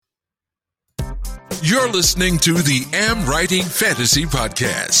You're listening to the AmWritingFantasy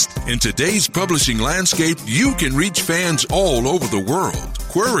Podcast. In today's publishing landscape, you can reach fans all over the world.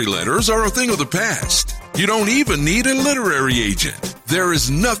 Query letters are a thing of the past. You don't even need a literary agent. There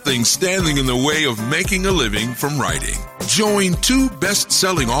is nothing standing in the way of making a living from writing. Join two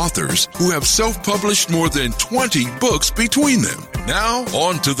best-selling authors who have self-published more than 20 books between them. Now,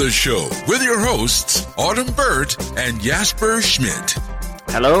 on to the show with your hosts, Autumn Burt and Jasper Schmidt.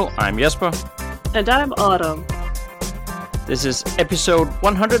 Hello, I'm Jasper. And I'm Autumn. This is episode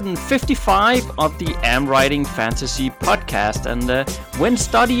 155 of the AmWritingFantasy Podcast. And when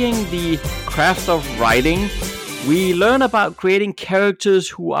studying the craft of writing, we learn about creating characters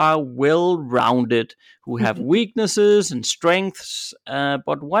who are well-rounded, who have weaknesses and strengths.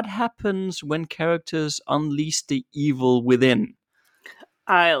 But what happens when characters unleash the evil within?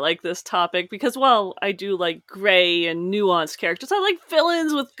 I like this topic because, well, I do like gray and nuanced characters. I like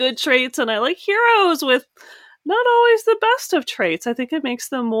villains with good traits, and I like heroes with not always the best of traits. I think it makes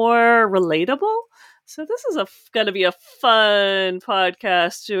them more relatable. So this is going to be a fun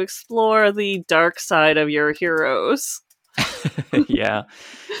podcast to explore the dark side of your heroes. Yeah.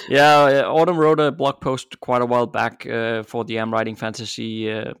 Autumn wrote a blog post quite a while back for the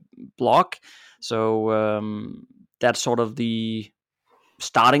AmWritingFantasy blog. So that's sort of the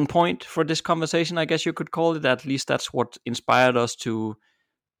starting point for this conversation, I guess you could call it. At least that's what inspired us to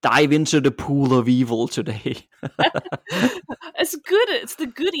dive into the pool of evil today. It's good. It's the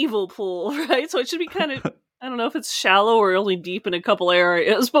good evil pool, right? So it should be kind of, I don't know if it's shallow or only deep in a couple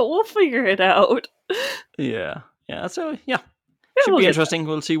areas, but we'll figure it out. Yeah. So, should be interesting.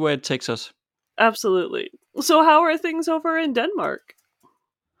 We'll see where it takes us. Absolutely. So how are things over in Denmark?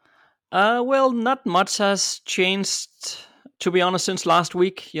 Well, not much has changed, to be honest, since last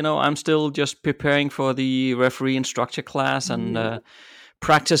week. You know, I'm still just preparing for the referee instructor class and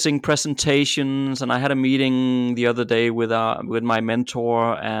practicing presentations. And I had a meeting the other day with my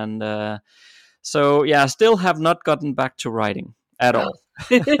mentor, and still have not gotten back to writing at all.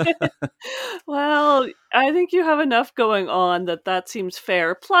 Well, I think you have enough going on that seems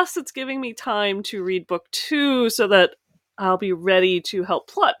fair. Plus, it's giving me time to read book 2 so that I'll be ready to help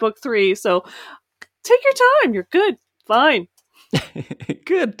plot book 3. So take your time. You're good. Fine.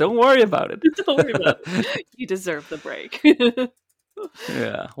 Good. Don't worry about it. Don't worry about it. You deserve the break.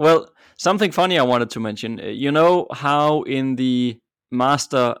 Yeah. Well, something funny I wanted to mention. You know how in the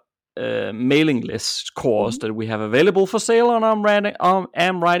master mailing list course that we have available for sale on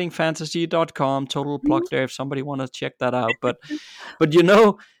AmWritingFantasy.com. Total plug there if somebody want to check that out. But you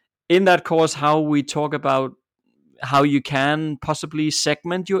know, in that course, how we talk about how you can possibly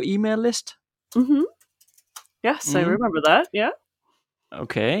segment your email list. Mm-hmm. Yes, I remember that. Yeah.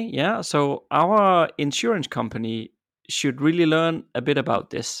 Okay. Yeah. So our insurance company should really learn a bit about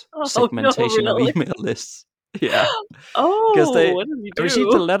this segmentation of email lists. Yeah. Because they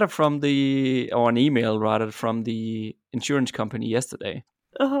received a letter from an email rather from the insurance company yesterday.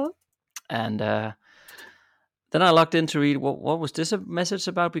 And then I logged in to read what was this a message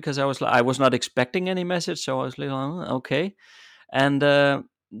about, because I was not expecting any message, so I was like, oh, okay. And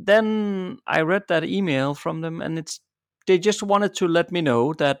then I read that email from them, and they just wanted to let me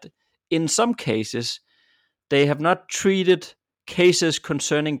know that in some cases they have not treated cases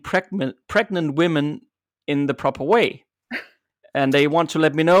concerning pregnant women in the proper way. And they want to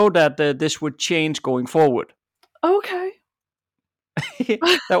let me know that this would change going forward. Okay.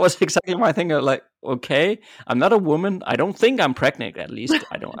 That was exactly my thing. Like, okay, I'm not a woman. I don't think I'm pregnant, at least.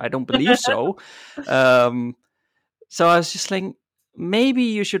 I don't believe so. So I was just like, maybe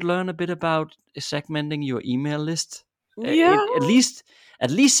you should learn a bit about segmenting your email list. Yeah. At least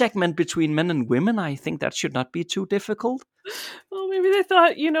segment between men and women. I think that should not be too difficult. Well, maybe they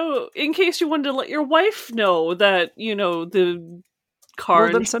thought, in case you wanted to let your wife know that, the car...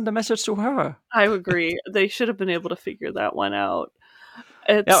 Well, then send a message to her. I agree. They should have been able to figure that one out.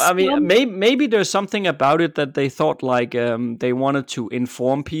 Maybe there's something about it that they thought like they wanted to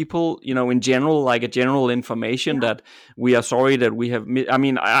inform people, in general, like a general information that we are sorry that we have.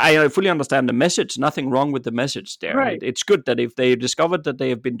 I fully understand the message. Nothing wrong with the message there. Right. It's good that if they discovered that they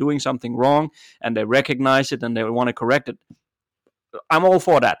have been doing something wrong and they recognize it and they want to correct it, I'm all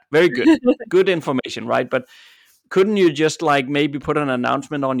for that. Very good. Good information, right? But couldn't you just like maybe put an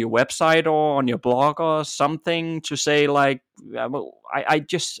announcement on your website or on your blog or something to say like, I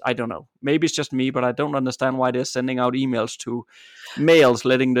don't know. Maybe it's just me, but I don't understand why they're sending out emails to males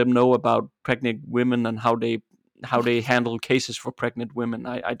letting them know about pregnant women and how they handle cases for pregnant women.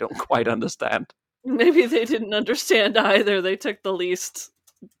 I don't quite understand. Maybe they didn't understand either. They took the least.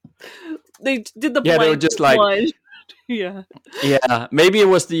 They did the they were just like, one. Yeah. Yeah, maybe it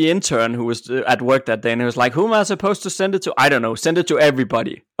was the intern who was at work that day, and he was like, "Who am I supposed to send it to? I don't know. Send it to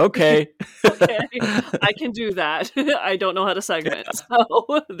everybody." Okay. Okay, I can do that. I don't know how to segment,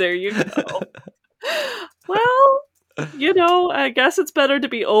 so there you go. Well, I guess it's better to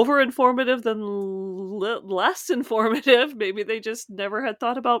be over-informative than less informative. Maybe they just never had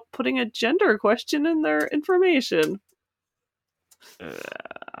thought about putting a gender question in their information.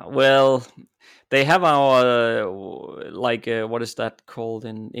 Well, they have our what is that called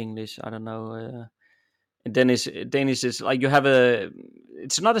in English? I don't know. In Danish is like you have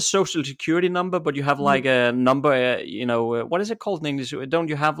it's not a social security number, but you have like a number. What is it called in English? Don't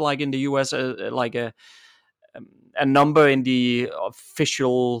you have like in the US a number in the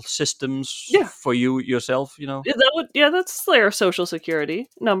official systems for you yourself? Is that that's their social security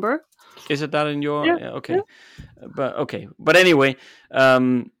number. Is it that in your? Yeah. Okay, but anyway,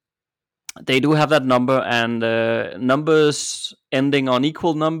 they do have that number, and numbers ending on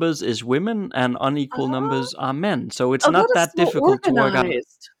equal numbers is women, and unequal numbers are men. So it's not that difficult to work out.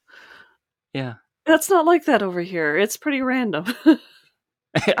 Yeah, that's not like that over here. It's pretty random.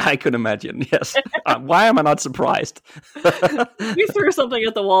 I could imagine. Yes. Why am I not surprised? We threw something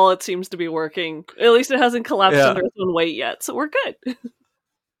at the wall. It seems to be working. At least it hasn't collapsed under its own weight yet, so we're good.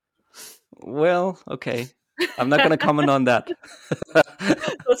 Well, okay. I'm not going to comment on that.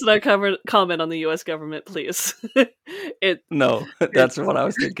 Let's not comment on the U.S. government, please. No, that's what I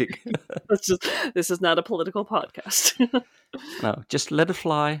was thinking. This is not a political podcast. No, just let it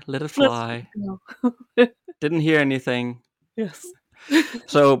fly. Let it fly. Didn't hear anything. Yes.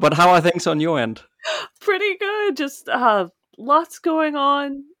 So, but how are things on your end? Pretty good. Just lots going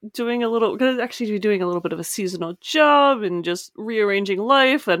on. Doing a little bit of a seasonal job and just rearranging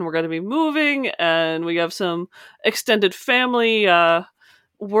life. And we're going to be moving, and we have some extended family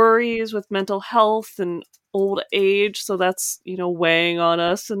worries with mental health and old age. So that's weighing on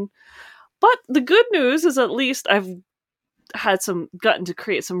us. But the good news is at least I've gotten to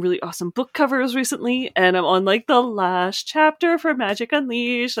create some really awesome book covers recently, and I'm on like the last chapter for Magic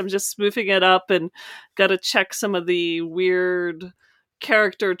Unleashed. I'm just spoofing it up and gotta check some of the weird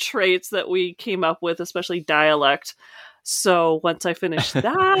character traits that we came up with, especially dialect. So once I finish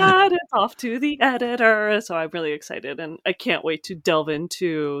that, it's off to the editor. So I'm really excited, and I can't wait to delve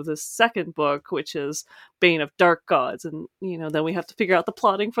into the second book, which is Bane of Dark Gods. And, then we have to figure out the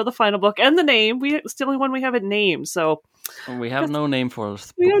plotting for the final book and the name. It's the only one we haven't named. So we have no name for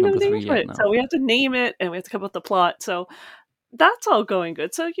it. We have no name for it. So we have to name it, and we have to come up with the plot. So that's all going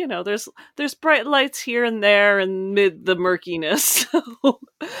good. So, there's bright lights here and there amid the murkiness. So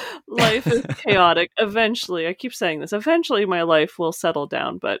life is chaotic. Eventually, I keep saying this, eventually my life will settle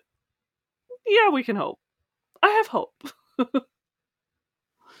down, but yeah, we can hope. I have hope.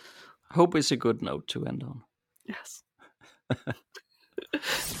 Hope is a good note to end on. Yes.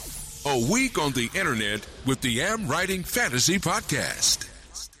 A week on the internet with the Writing Fantasy Podcast.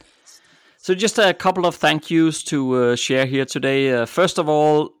 So just a couple of thank yous to share here today. First of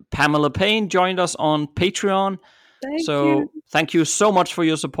all, Pamela Payne joined us on Patreon. Thank you so much for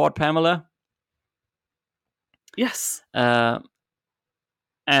your support, Pamela. Yes. And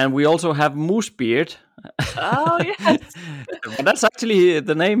we also have Moosebeard. Oh, yes. That's actually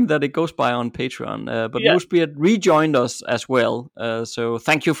the name that it goes by on Patreon. But Moosebeard rejoined us as well. So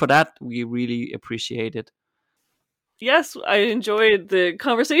thank you for that. We really appreciate it. Yes, I enjoyed the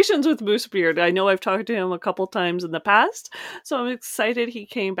conversations with Moosebeard. I know I've talked to him a couple times in the past, so I'm excited he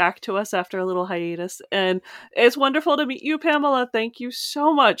came back to us after a little hiatus. And it's wonderful to meet you, Pamela. Thank you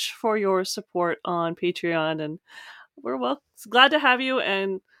so much for your support on Patreon, and we're glad to have you.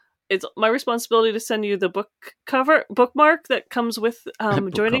 And it's my responsibility to send you the bookmark that comes with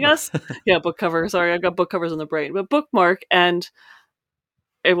joining us. Yeah, book cover. Sorry, I've got book covers on the brain, but bookmark, and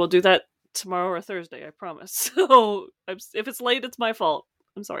I will do that tomorrow or Thursday, I promise. So if it's late, it's my fault.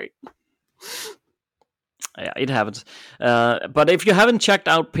 I'm sorry. Yeah, it happens. But if you haven't checked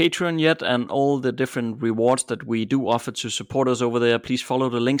out Patreon yet and all the different rewards that we do offer to support us over there, please follow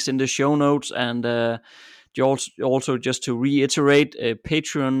the links in the show notes. And also just to reiterate,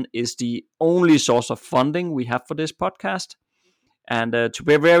 Patreon is the only source of funding we have for this podcast. And to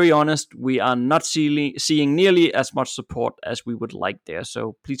be very honest, we are not seeing nearly as much support as we would like there.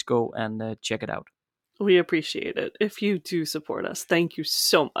 So please go and check it out. We appreciate it. If you do support us, thank you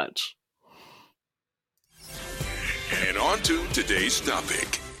so much. And on to today's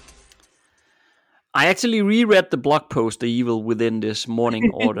topic. I actually reread the blog post, The Evil Within, this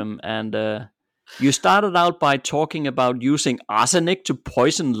morning, Autumn, and you started out by talking about using arsenic to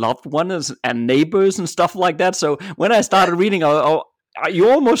poison loved ones and neighbors and stuff like that. So when I started reading, you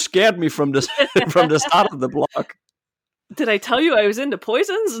almost scared me from the start of the blog. Did I tell you I was into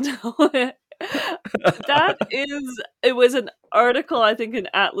poisons? No. It was an article, I think, in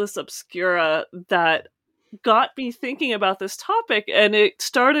Atlas Obscura that got me thinking about this topic, and it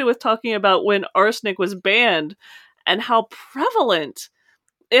started with talking about when arsenic was banned and how prevalent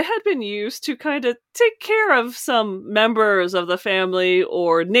it had been used to kind of take care of some members of the family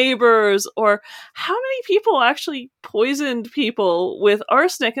or neighbors, or how many people actually poisoned people with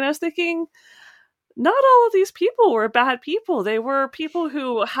arsenic. And I was thinking, not all of these people were bad people. They were people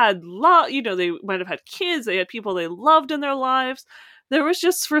who had they might have had kids, they had people they loved in their lives. There was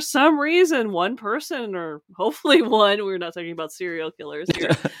just, for some reason, one person, or hopefully one, we're not talking about serial killers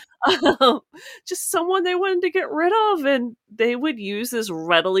here, just someone they wanted to get rid of, and they would use this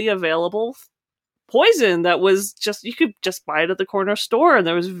readily available poison that was just, you could just buy it at the corner store, and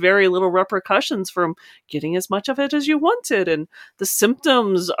there was very little repercussions from getting as much of it as you wanted, and the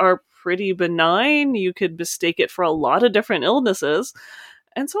symptoms are pretty benign. You could mistake it for a lot of different illnesses,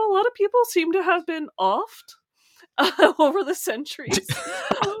 and so a lot of people seem to have been offed over the centuries.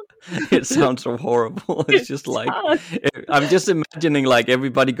 It sounds so horrible. It's just like, I'm just imagining like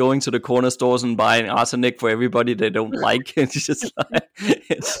everybody going to the corner stores and buying arsenic for everybody they don't like. It's just like,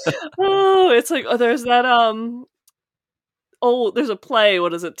 there's that there's a play,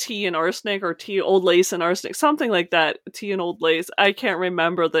 what is it, Tea and Arsenic, or Tea, Old Lace and Arsenic, something like that, Tea and Old Lace. I can't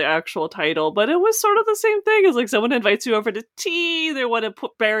remember the actual title, but it was sort of the same thing. It's like someone invites you over to tea, they want to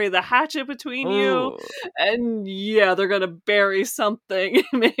bury the hatchet between you, and yeah, they're going to bury something,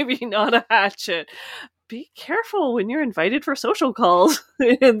 maybe not a hatchet. Be careful when you're invited for social calls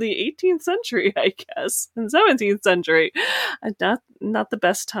in the 18th century, I guess, in 17th century. Not the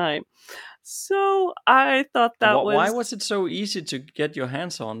best time. So I thought why was it so easy to get your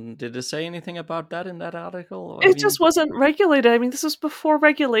hands on? Did it say anything about that in that article? It just wasn't regulated. I mean, this was before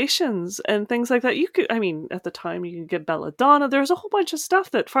regulations and things like that. At the time you could get belladonna. There was a whole bunch of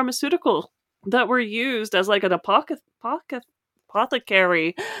stuff that pharmaceutical that were used as like an apothecary.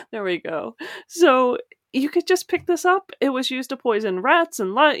 There we go. So you could just pick this up. It was used to poison rats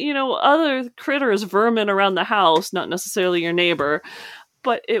and other critters, vermin around the house, not necessarily your neighbor.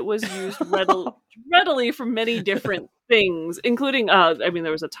 But it was used readily for many different things, including,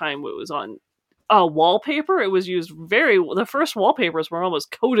 there was a time where it was on wallpaper. It was used the first wallpapers were almost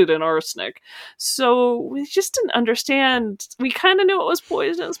coated in arsenic. So we just didn't understand. We kind of knew it was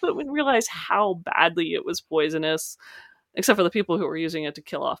poisonous, but we didn't realize how badly it was poisonous, except for the people who were using it to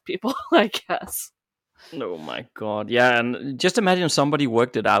kill off people, I guess. Oh my God. Yeah, and just imagine somebody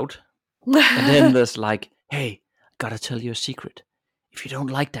worked it out. And then there's like, hey, gotta tell you a secret. If you don't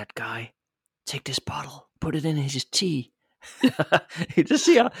like that guy, take this bottle, put it in his tea. You just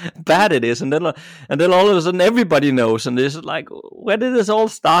see how bad it is, and then all of a sudden everybody knows, and this is like, where did this all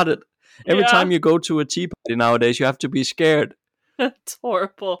started? Every time you go to a tea party nowadays, you have to be scared. It's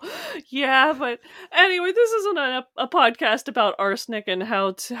horrible. Yeah, but anyway, this isn't a podcast about arsenic and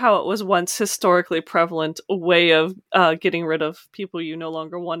how it was once historically prevalent way of getting rid of people you no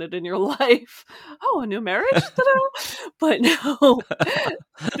longer wanted in your life. Oh, a new marriage? But no,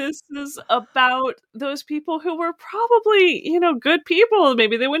 this is about those people who were probably, good people.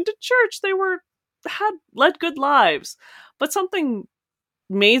 Maybe they went to church. They had led good lives, but something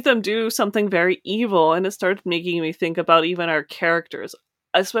made them do something very evil, and it started making me think about even our characters.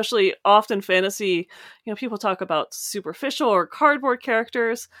 Especially often fantasy, people talk about superficial or cardboard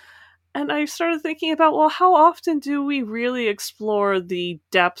characters, and I started thinking about, well, how often do we really explore the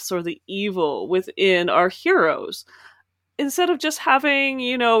depths or the evil within our heroes? Instead of just having,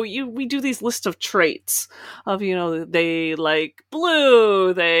 we do these lists of traits of, they like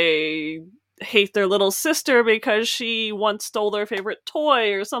blue, they hate their little sister because she once stole their favorite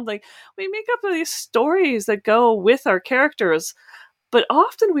toy or something. We make up these stories that go with our characters, but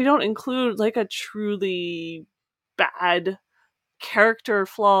often we don't include like a truly bad character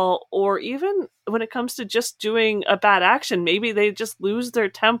flaw, or even when it comes to just doing a bad action, maybe they just lose their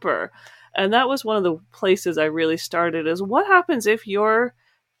temper. And that was one of the places I really started, is what happens if your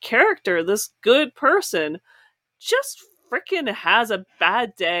character, this good person, just freaking has a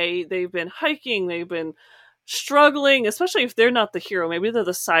bad day. They've been hiking, they've been struggling, especially if they're not the hero. Maybe they're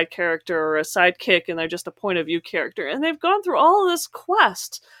the side character or a sidekick and they're just a point of view character, and they've gone through all of this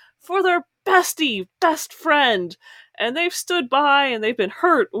quest for their best friend, and they've stood by and they've been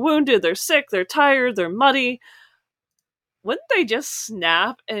hurt, wounded, they're sick, they're tired, they're muddy. Wouldn't they just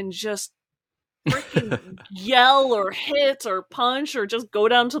snap and just freaking yell or hit or punch or just go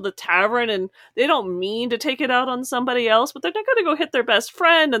down to the tavern, and they don't mean to take it out on somebody else, but they're not going to go hit their best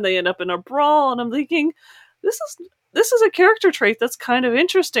friend, and they end up in a brawl? And I'm thinking, this is a character trait that's kind of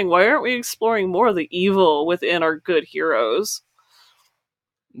interesting. Why aren't we exploring more of the evil within our good heroes?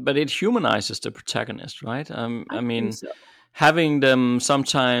 But it humanizes the protagonist, right? I mean, so. having them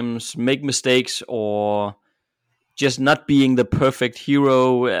sometimes make mistakes or just not being the perfect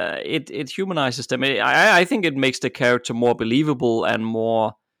hero, it humanizes them. I think it makes the character more believable and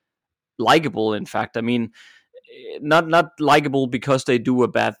more likable. In fact, I mean, not likable because they do a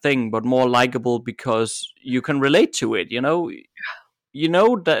bad thing, but more likable because you can relate to it. You know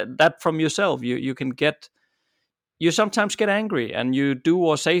that from yourself. You sometimes get angry and you do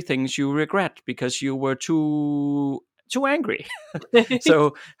or say things you regret because you were too angry.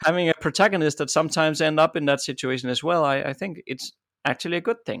 So having a protagonist that sometimes end up in that situation as well, I think it's actually a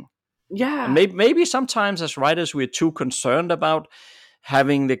good thing. Yeah. And maybe sometimes as writers we're too concerned about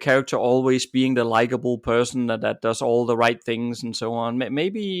having the character always being the likable person that does all the right things and so on.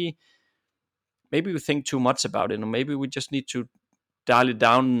 Maybe we think too much about it, and maybe we just need to dial it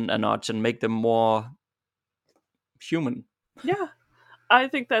down a notch and make them more human. Yeah. I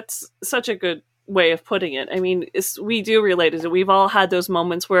think that's such a good way of putting it. I mean, we do relate to it. We've all had those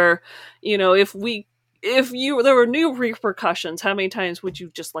moments where, if there were new repercussions, how many times would you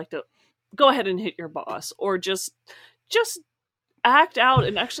just like to go ahead and hit your boss, or just act out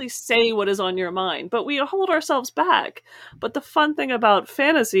and actually say what is on your mind? But we hold ourselves back. But the fun thing about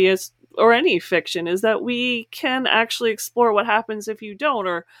fantasy is, or any fiction, is that we can actually explore what happens if you don't,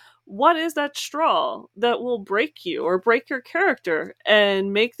 or what is that straw that will break you or break your character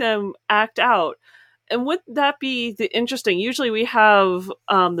and make them act out. And wouldn't that be the interesting? Usually we have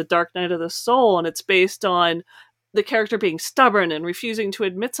the Dark Night of the Soul, and it's based on the character being stubborn and refusing to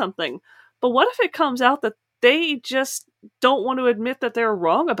admit something. But what if it comes out that they just don't want to admit that they're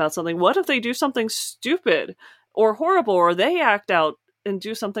wrong about something? What if they do something stupid or horrible, or they act out and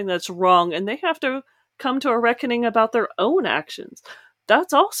do something that's wrong, and they have to come to a reckoning about their own actions?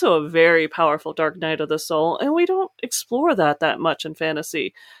 That's also a very powerful Dark Night of the Soul, and we don't explore that much in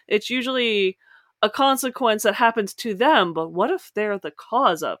fantasy. It's usually a consequence that happens to them, but what if they're the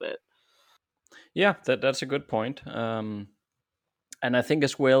cause of it? Yeah, that's a good point. And I think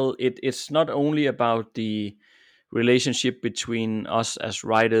as well, it's not only about the relationship between us as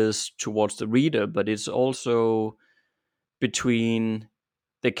writers towards the reader, but it's also between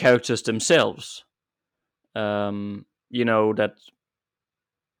the characters themselves. That,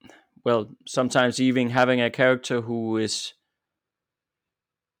 well, sometimes even having a character who is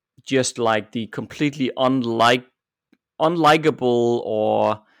just like the completely unlikable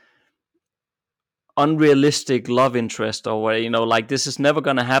or unrealistic love interest, or where like this is never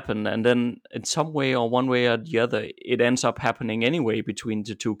going to happen, and then in some way or one way or the other it ends up happening anyway between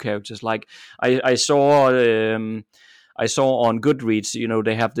the two characters. Like I saw on Goodreads,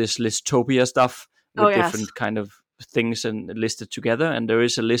 they have this Listopia stuff with different kind of things and listed together, and there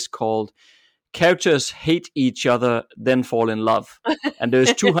is a list called Characters Hate Each Other Then Fall in Love, and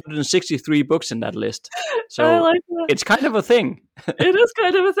there's 263 books in that list. So like it's kind of a thing. It is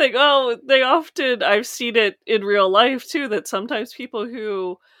kind of a thing. Oh, I've seen it in real life too, that sometimes people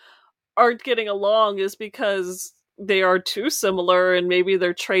who aren't getting along is because they are too similar, and maybe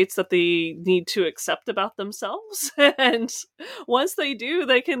they're traits that they need to accept about themselves. And once they do,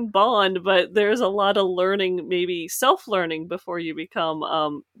 they can bond, but there's a lot of learning, maybe self-learning, before you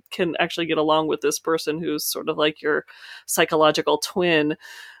can actually get along with this person who's sort of like your psychological twin.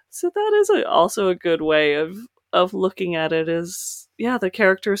 So that is also a good way of looking at it, is, the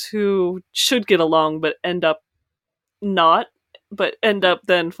characters who should get along but end up not, but end up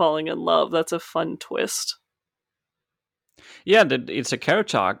then falling in love. That's a fun twist. Yeah, it's a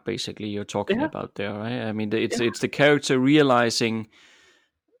character arc basically you're talking about there, right? I mean, it's the character realizing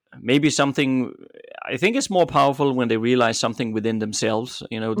maybe something. I think it's more powerful when they realize something within themselves.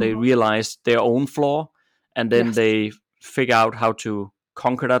 They realize their own flaw, and then they figure out how to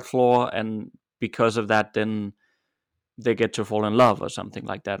conquer that flaw, and because of that, then they get to fall in love or something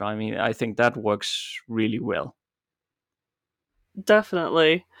like that. I mean, I think that works really well.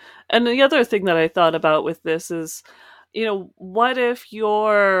 Definitely. And the other thing that I thought about with this is, what if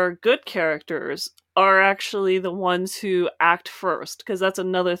your good characters are actually the ones who act first? Because that's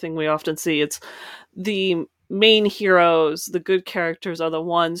another thing we often see. It's the main heroes, the good characters, are the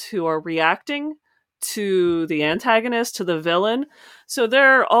ones who are reacting to the antagonist, to the villain. So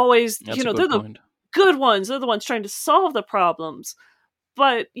they're always, they're the good ones. They're the ones trying to solve the problems.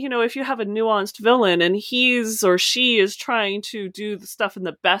 But, if you have a nuanced villain and he's or she is trying to do the stuff in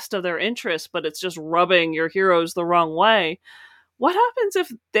the best of their interest, but it's just rubbing your heroes the wrong way, what happens if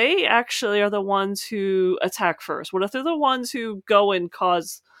they actually are the ones who attack first? What if they're the ones who go and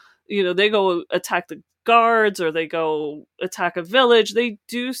cause, they go attack guards or they go attack a village. They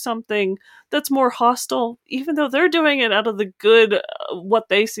do something that's more hostile, even though they're doing it out of the good, what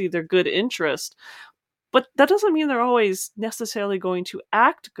they see their good interest. But that doesn't mean they're always necessarily going to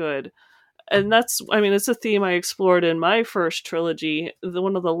act good. And it's a theme I explored in my first trilogy.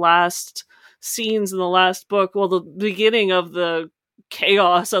 One of the last scenes in the last book, well, the beginning of the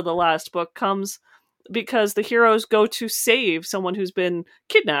chaos of the last book comes because the heroes go to save someone who's been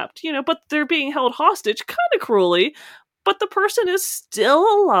kidnapped, but they're being held hostage kind of cruelly, but the person is still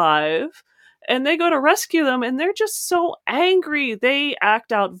alive, and they go to rescue them, and they're just so angry. They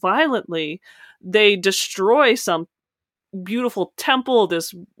act out violently. They destroy some beautiful temple,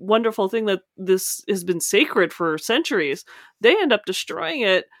 this wonderful thing that this has been sacred for centuries. They end up destroying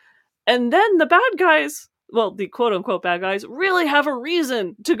it, and then the bad guys, well, the quote-unquote bad guys, really have a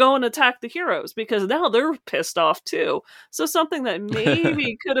reason to go and attack the heroes, because now they're pissed off too. So something that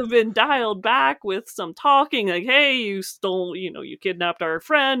maybe could have been dialed back with some talking, like, hey, you stole, you kidnapped our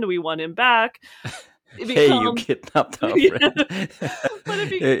friend, we want him back. Hey, you kidnapped our friend.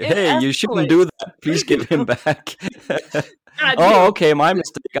 Hey, you shouldn't do that. Please give him back. Okay, my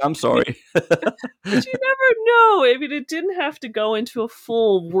mistake. I'm sorry. But you never know. It didn't have to go into a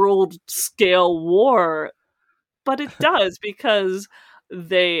full world-scale war, but it does, because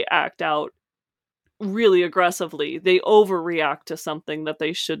they act out really aggressively. They overreact to something that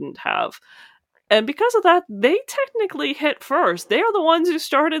they shouldn't have. And because of that, they technically hit first. They are the ones who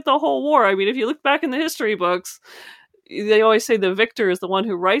started the whole war. If you look back in the history books, they always say the victor is the one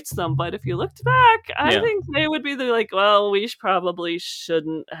who writes them. But if you looked back, I think they would be like, well, we probably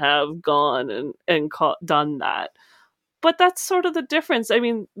shouldn't have gone and done that. But that's sort of the difference.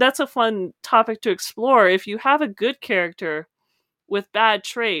 That's a fun topic to explore. If you have a good character with bad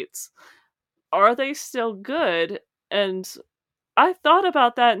traits, are they still good? And I thought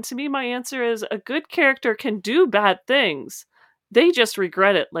about that, and to me, my answer is a good character can do bad things. They just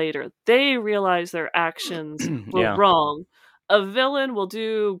regret it later. They realize their actions were wrong. A villain will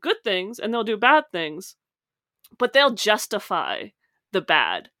do good things, and they'll do bad things, but they'll justify the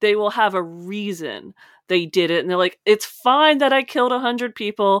bad. They will have a reason they did it, and they're like, it's fine that I killed 100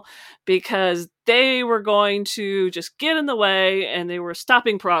 people because they were going to just get in the way, and they were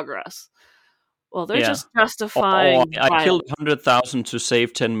stopping progress. Well, they're just justifying. I killed 100,000 to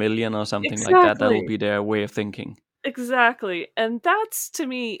save 10 million or something like that. That'll be their way of thinking. Exactly. And that's, to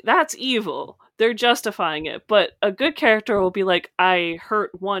me, that's evil. They're justifying it. But a good character will be like, I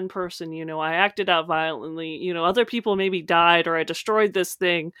hurt one person, I acted out violently, other people maybe died, or I destroyed this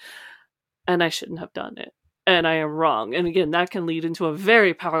thing, and I shouldn't have done it. And I am wrong. And again, that can lead into a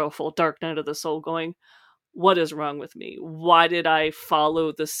very powerful dark night of the soul going, what is wrong with me? Why did I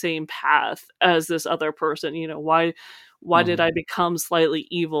follow the same path as this other person? Why did I become slightly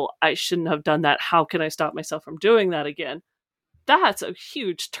evil? I shouldn't have done that. How can I stop myself from doing that again? That's a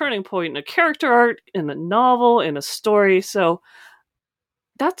huge turning point in a character arc, in a novel, in a story. So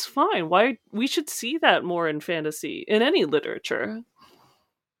that's fine. Why we should see that more in fantasy, in any literature.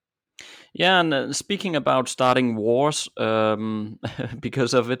 Yeah, and speaking about starting wars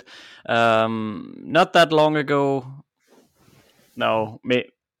because of it, not that long ago,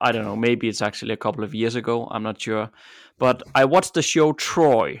 I don't know, maybe it's actually a couple of years ago, I'm not sure, but I watched the show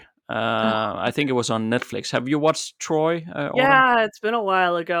Troy. I think it was on Netflix. Have you watched Troy? Yeah, it's been a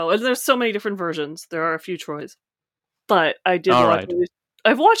while ago, and there's so many different versions. There are a few Troys, but I did watch. Right.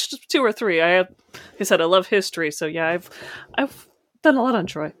 I've watched 2 or 3. Like I said, I love history, so yeah, I've done a lot on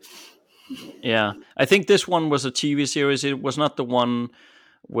Troy. Yeah, I think this one was a TV series. It was not the one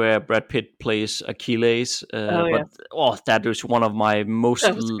where Brad Pitt plays Achilles. But that is one of my most.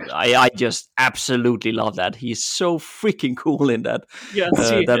 I just absolutely love that. He's so freaking cool in that. Yes,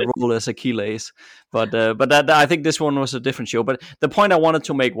 that role as Achilles. But that I think this one was a different show. But the point I wanted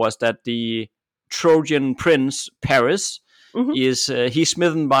to make was that the Trojan prince Paris is he's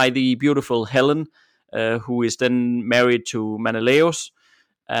smitten by the beautiful Helen, who is then married to Menelaus.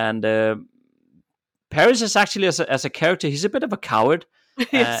 And Paris is actually, as a character, he's a bit of a coward,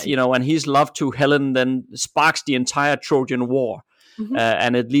 and his love to Helen then sparks the entire Trojan War,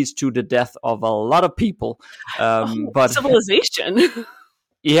 and it leads to the death of a lot of people. But civilization.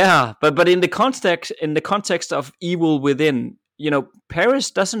 Yeah, but in the context of evil within,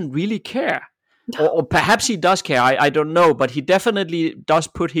 Paris doesn't really care. Or perhaps he does care, I don't know, but he definitely does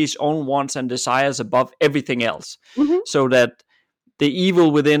put his own wants and desires above everything else, so that the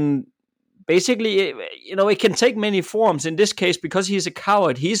evil within, basically, it can take many forms. In this case, because he's a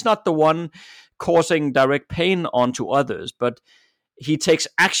coward, he's not the one causing direct pain onto others, but he takes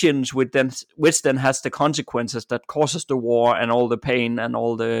actions which then has the consequences that causes the war and all the pain and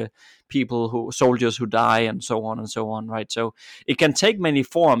all the soldiers who die and so on, right? So it can take many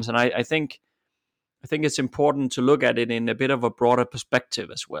forms, and I think it's important to look at it in a bit of a broader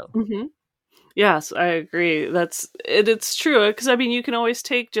perspective as well. Mm-hmm. Yes, I agree. It's true, because I mean, you can always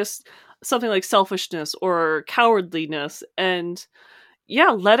take just something like selfishness or cowardliness and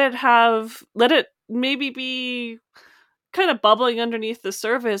let it maybe be kind of bubbling underneath the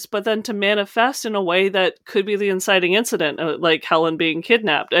surface, but then to manifest in a way that could be the inciting incident, like Helen being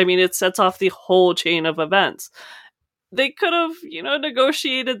kidnapped. I mean, it sets off the whole chain of events. They could have,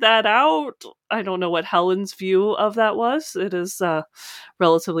 negotiated that out. I don't know what Helen's view of that was. It is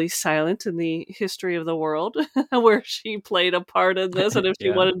relatively silent in the history of the world where she played a part in this and if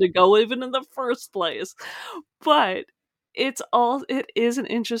she wanted to go even in the first place. But it is an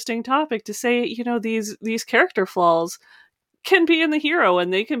interesting topic to say, these character flaws can be in the hero,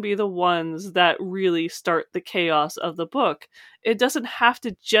 and they can be the ones that really start the chaos of the book. It doesn't have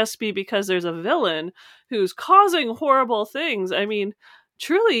to just be because there's a villain who's causing horrible things. I mean,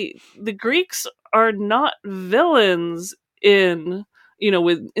 truly, the Greeks are not villains in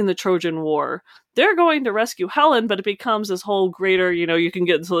the Trojan War. They're going to rescue Helen, but it becomes this whole greater, you can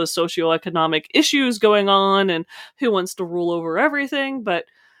get into the socioeconomic issues going on and who wants to rule over everything, but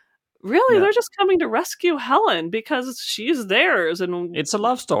really, they're just coming to rescue Helen because she's theirs, and it's a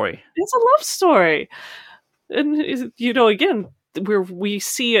love story. It's a love story, and again, we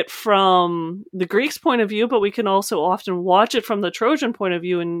see it from the Greeks' point of view, but we can also often watch it from the Trojan point of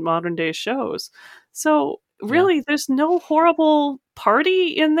view in modern day shows. So really, there's no horrible party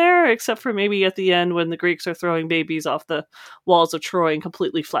in there, except for maybe at the end when the Greeks are throwing babies off the walls of Troy and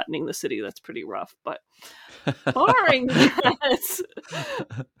completely flattening the city. That's pretty rough, but. Barring that,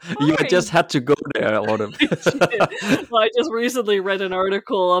 you just had to go there, Autumn. Well, I just recently read an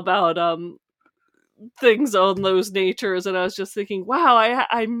article about things on those natures, and I was just thinking, wow, I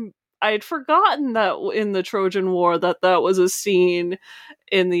had forgotten that in the Trojan War that was a scene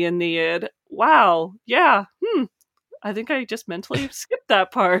in the Aeneid. Wow, yeah, I think I just mentally skipped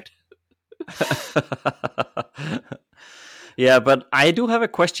that part. Yeah, but I do have a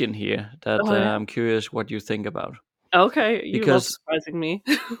question here that I'm curious what you think about. Okay, you love surprising me.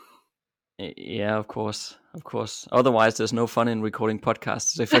 Yeah, of course. Otherwise, there's no fun in recording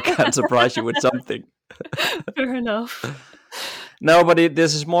podcasts if I can't surprise you with something. Fair enough. No, but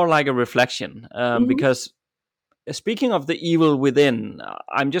this is more like a reflection. Because speaking of the evil within,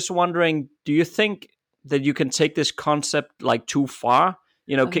 I'm just wondering, do you think that you can take this concept like too far?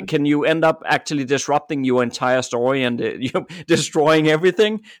 Can you end up actually disrupting your entire story and destroying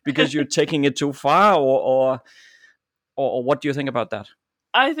everything because you're taking it too far, or what do you think about that?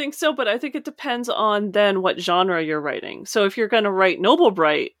 I think so, but I think it depends on then what genre you're writing. So if you're going to write Noble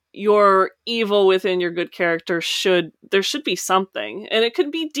Bright, your evil within your good character should be something, and it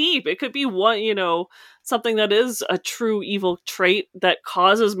could be deep. It could be one, something that is a true evil trait that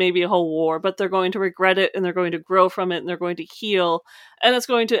causes maybe a whole war, but they're going to regret it and they're going to grow from it and they're going to heal, and it's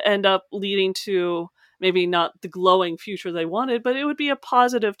going to end up leading to maybe not the glowing future they wanted, but it would be a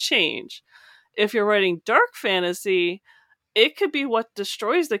positive change. If you're writing dark fantasy, it could be what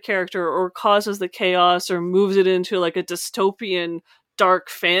destroys the character or causes the chaos or moves it into like a dystopian dark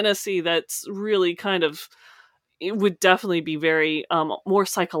fantasy that's really kind of, it would definitely be very more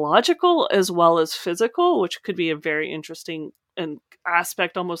psychological as well as physical, which could be a very interesting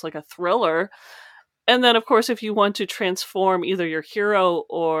aspect, almost like a thriller. And then, of course, if you want to transform either your hero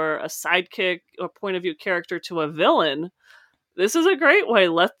or a sidekick or point of view character to a villain, this is a great way.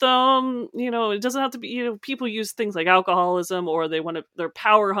 Let them, it doesn't have to be, people use things like alcoholism, or they're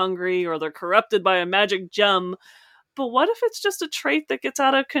power hungry, or they're corrupted by a magic gem. But what if it's just a trait that gets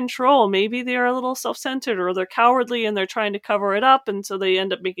out of control? Maybe they're a little self-centered, or they're cowardly and they're trying to cover it up, and so they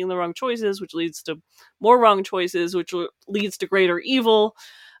end up making the wrong choices, which leads to more wrong choices, which leads to greater evil,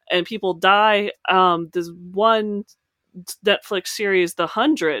 and people die. This one Netflix series, The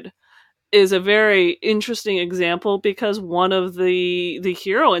 100, is a very interesting example because one of the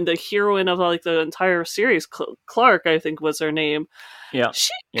heroine of like the entire series, Clark, I think was her name. Yeah.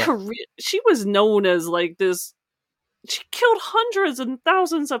 She was known as like this. She killed hundreds and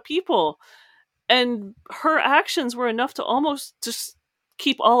thousands of people, and her actions were enough to almost just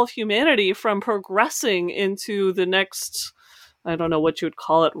keep all of humanity from progressing into the next, I don't know what you would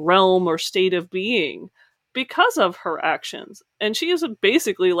call it, realm or state of being because of her actions. And she is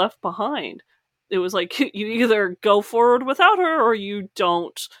basically left behind. It was like, you either go forward without her or you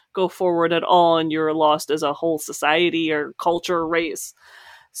don't go forward at all, and you're lost as a whole society or culture or race.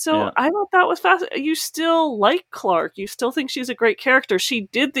 So I thought that was fascinating. You still like Clark. You still think she's a great character. She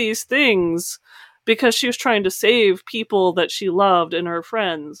did these things because she was trying to save people that she loved and her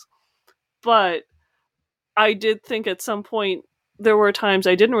friends. But I did think at some point there were times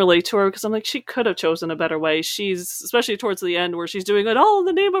I didn't relate to her because I'm like, she could have chosen a better way. She's, especially towards the end where she's doing it all in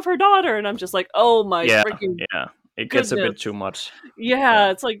the name of her daughter. And I'm just like, oh my freaking it gets a bit too much.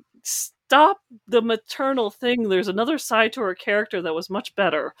 Yeah, it's like, stop the maternal thing. There's another side to her character that was much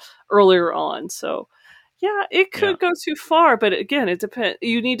better earlier on. So yeah, it could go too far, but again, it depends.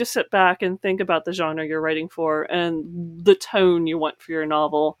 You need to sit back and think about the genre you're writing for and the tone you want for your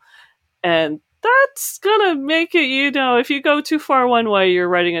novel. And that's gonna make it, if you go too far one way, you're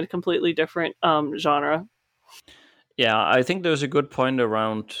writing a completely different genre. Yeah, I think there's a good point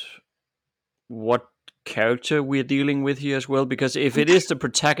around what character we're dealing with here as well, because if it is the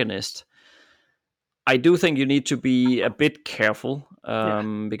protagonist, I do think you need to be a bit careful,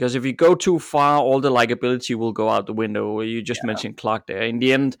 because if you go too far, all the likability will go out the window. You just mentioned Clark there. In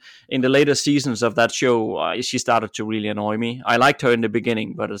the end, in the later seasons of that show, she started to really annoy me. I liked her in the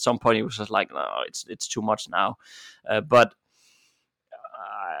beginning, but at some point it was just like, no, it's too much now. But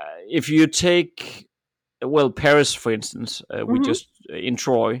if you take, Paris, for instance, we just in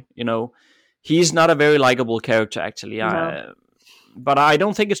Troy, he's not a very likable character, actually. No. But I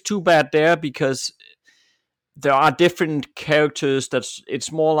don't think it's too bad there, because there are different characters.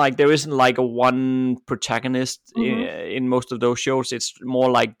 It's more like there isn't like a one protagonist in most of those shows. It's more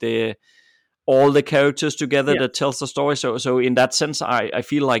like all the characters together that tells the story. So in that sense, I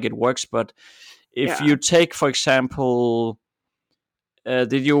feel like it works. But if you take, for example,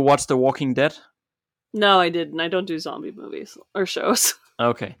 did you watch The Walking Dead? No, I didn't. I don't do zombie movies or shows.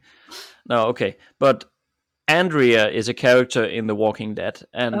 Okay. No, okay. But Andrea is a character in The Walking Dead,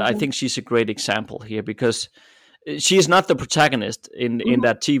 and I think she's a great example here, because she's not the protagonist in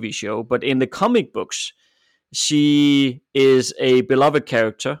that TV show, but in the comic books, she is a beloved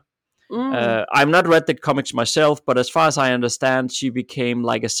character. I've not read the comics myself, but as far as I understand, she became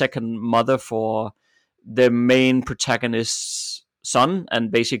like a second mother for the main protagonist's son,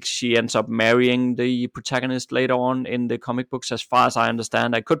 and basically she ends up marrying the protagonist later on in the comic books, as far as I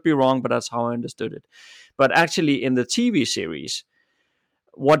understand. I could be wrong, but that's how I understood it. But actually in the TV series,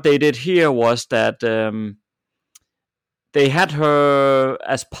 what they did here was that they had her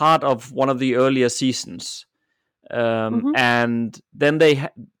as part of one of the earlier seasons, and then they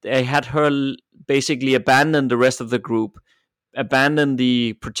had her basically abandon the rest of the group, abandon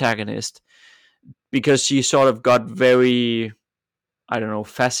the protagonist, because she sort of got very, I don't know,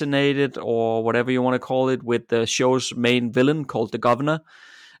 fascinated or whatever you want to call it, with the show's main villain called the Governor.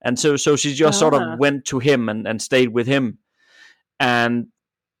 And so she just sort of went to him and stayed with him. And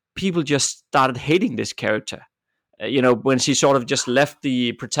people just started hating this character. When she sort of just left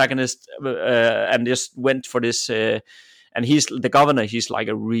the protagonist and just went for this, and he's the Governor. He's like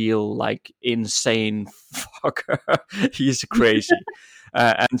a real, like, insane fucker. He's crazy.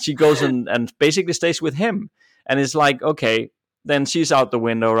 And she goes and basically stays with him. And it's like, okay, then she's out the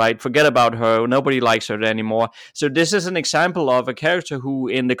window, right? Forget about her. Nobody likes her anymore. So this is an example of a character who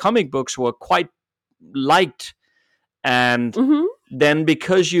in the comic books were quite liked. And then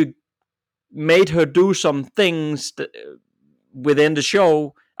because you made her do some things within the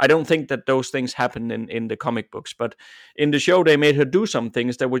show, I don't think that those things happen in the comic books, but in the show they made her do some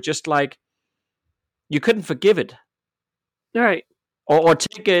things that were just like, you couldn't forgive it. Right. Or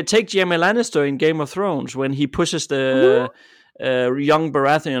take Jaime Lannister in Game of Thrones, when he pushes the young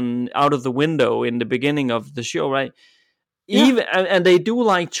Baratheon out of the window in the beginning of the show, right? Even and they do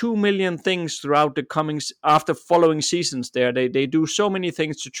like 2 million things throughout the after following seasons there. They do so many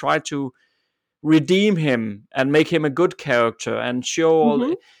things to try to redeem him and make him a good character and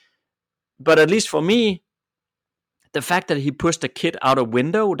show but at least for me, the fact that he pushed a kid out a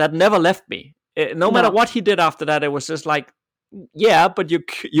window, that never left me. No matter what he did after that, it was just like, yeah, but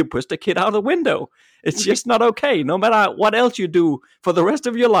you pushed a kid out a window. It's just not okay. No matter what else you do for the rest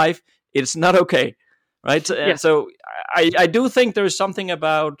of your life, it's not okay, right? So I do think there is something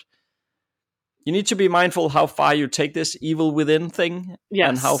about, you need to be mindful how far you take this evil within thing,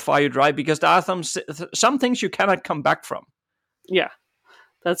 and how far you drive, because there are some things you cannot come back from. Yeah,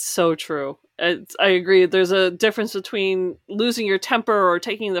 that's so true. I agree. There's a difference between losing your temper or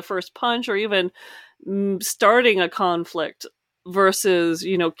taking the first punch, or even starting a conflict, versus,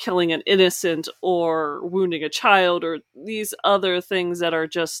 killing an innocent or wounding a child, or these other things that are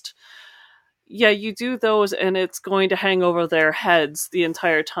just, you do those and it's going to hang over their heads the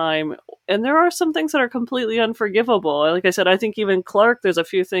entire time. And there are some things that are completely unforgivable. Like I said, I think even Clark, there's a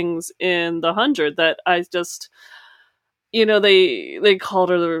few things in The 100 that they called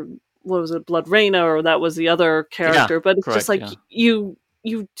her what was it, Blood Reina, or that was the other character, but it's correct, just like you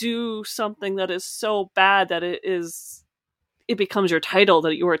do something that is so bad that it becomes your title,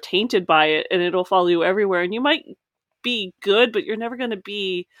 that you are tainted by it, and it'll follow you everywhere. And you might be good, but you're never going to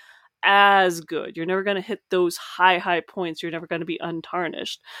be as good. You're never going to hit those high points. You're never going to be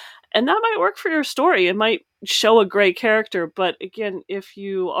untarnished. And that might work for your story. It might show a great character, but again, if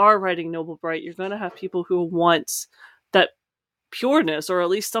you are writing Noble Bright, you're going to have people who want that pureness, or at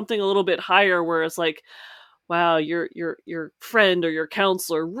least something a little bit higher, where it's like, wow, your friend or your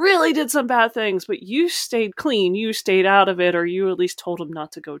counselor really did some bad things, but you stayed clean, you stayed out of it, or you at least told him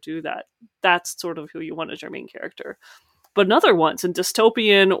not to go do that. That's sort of who you want as your main character. But in other ones, in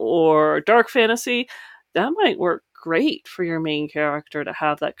dystopian or dark fantasy, that might work great for your main character to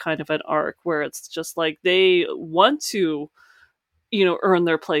have that kind of an arc where it's just like they want to, earn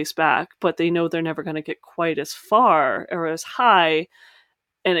their place back, but they know they're never going to get quite as far or as high.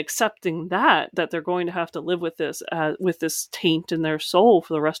 And accepting that they're going to have to live with this taint in their soul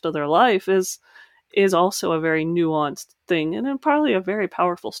for the rest of their life is also a very nuanced thing, and then probably a very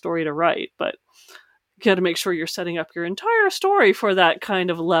powerful story to write. But you got to make sure you're setting up your entire story for that kind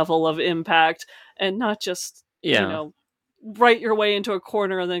of level of impact, and not just write your way into a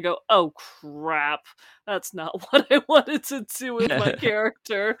corner and then go, oh crap, that's not what I wanted to do with my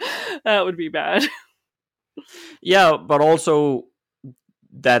character. That would be bad. Yeah, but also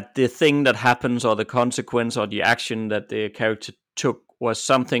that the thing that happens, or the consequence, or the action that the character took was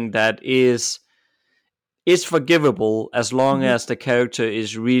something that is forgivable, as long as the character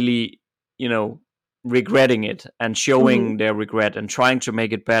is really, regretting it and showing their regret and trying to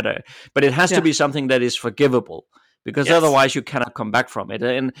make it better. But it has to be something that is forgivable, because otherwise you cannot come back from it.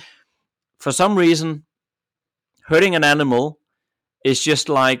 And for some reason, hurting an animal is just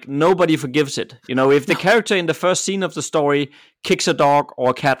like, nobody forgives it. If the character in the first scene of the story kicks a dog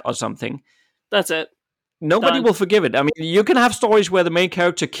or a cat or something, that's it. Nobody will forgive it. I mean, you can have stories where the main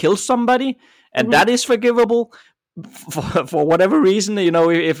character kills somebody, and that is forgivable for whatever reason.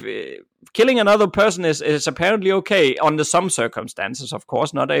 If killing another person is apparently okay under some circumstances, of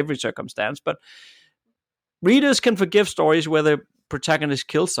course, not every circumstance, but readers can forgive stories where the protagonist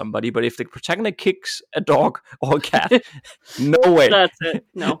kills somebody, but if the protagonist kicks a dog or a cat, no way. That's it.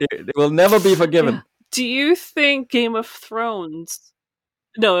 No. They will never be forgiven. Yeah. Do you think Game of Thrones...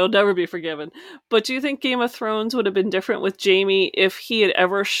 No, it'll never be forgiven. But do you think Game of Thrones would have been different with Jaime if he had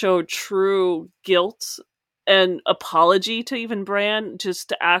ever showed true guilt and apology to even Bran, just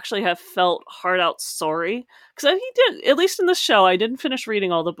to actually have felt hard out sorry? Because he did, at least in the show. I didn't finish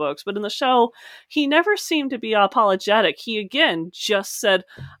reading all the books, but in the show, he never seemed to be apologetic. He, again, just said,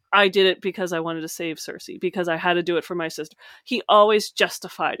 I did it because I wanted to save Cersei, because I had to do it for my sister. He always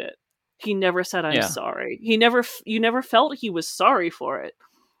justified it. He never said, I'm sorry. You never felt he was sorry for it.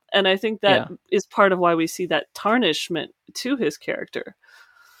 And I think that is part of why we see that tarnishment to his character.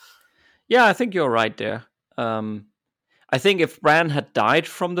 Yeah, I think you're right there. I think if Bran had died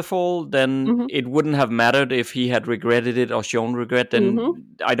from the fall, then it wouldn't have mattered if he had regretted it or shown regret.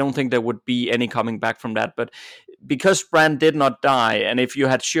 Then I don't think there would be any coming back from that. But because Bran did not die, and if you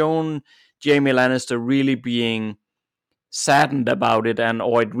had shown Jaime Lannister really being saddened about it,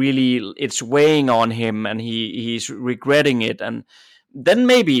 or it's weighing on him, and he's regretting it, and then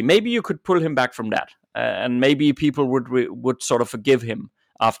maybe you could pull him back from that, and maybe people would sort of forgive him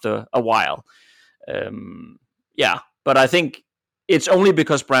after a while. But I think it's only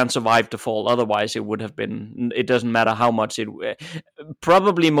because Bran survived the fall. Otherwise, it would have been. It doesn't matter how much it.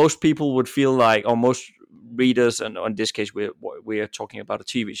 Probably most people would feel like, or most readers, and in this case, we are talking about a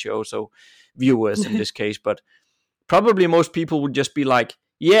TV show, so viewers in this case, but probably most people would just be like,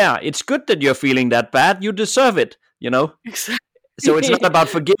 yeah, it's good that you're feeling that bad. You deserve it, Exactly. So it's not about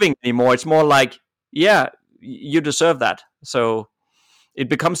forgiving anymore. It's more like, yeah, you deserve that. So it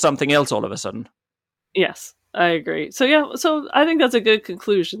becomes something else all of a sudden. Yes, I agree. So I think that's a good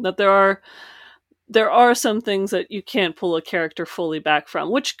conclusion, that there are some things that you can't pull a character fully back from,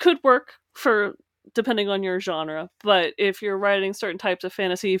 which could work for depending on your genre. But if you're writing certain types of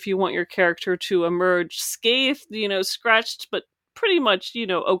fantasy, if you want your character to emerge scathed, scratched, but pretty much,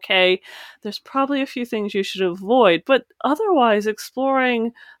 okay, there's probably a few things you should avoid. But otherwise,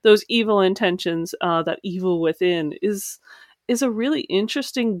 exploring those evil intentions, that evil within, is a really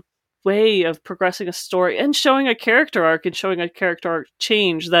interesting way of progressing a story and showing a character arc, and showing a character arc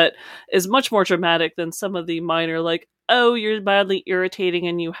change that is much more dramatic than some of the minor, like, oh, you're badly irritating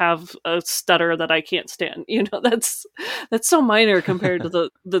and you have a stutter that I can't stand. That's so minor compared to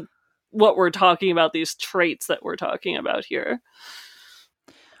the what we're talking about, these traits that we're talking about here.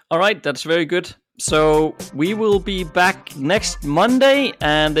 All right, that's very good. So we will be back next Monday,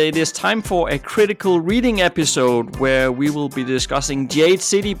 and it is time for a critical reading episode where we will be discussing Jade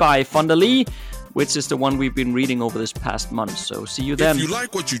City by Fonda Lee, which is the one we've been reading over this past month. So see you then. If you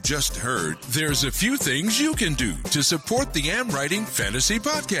like what you just heard, there's a few things you can do to support the AmWriting Fantasy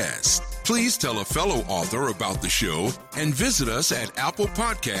Podcast. Please tell a fellow author about the show and visit us at Apple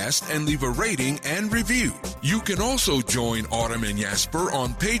Podcast and leave a rating and review. You can also join Autumn and Jasper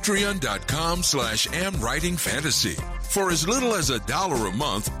on patreon.com/AmWritingFantasy. For as little as $1 a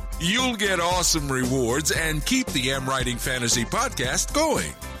month, you'll get awesome rewards and keep the AmWriting Fantasy Podcast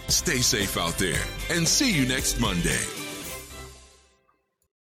going. Stay safe out there and see you next Monday.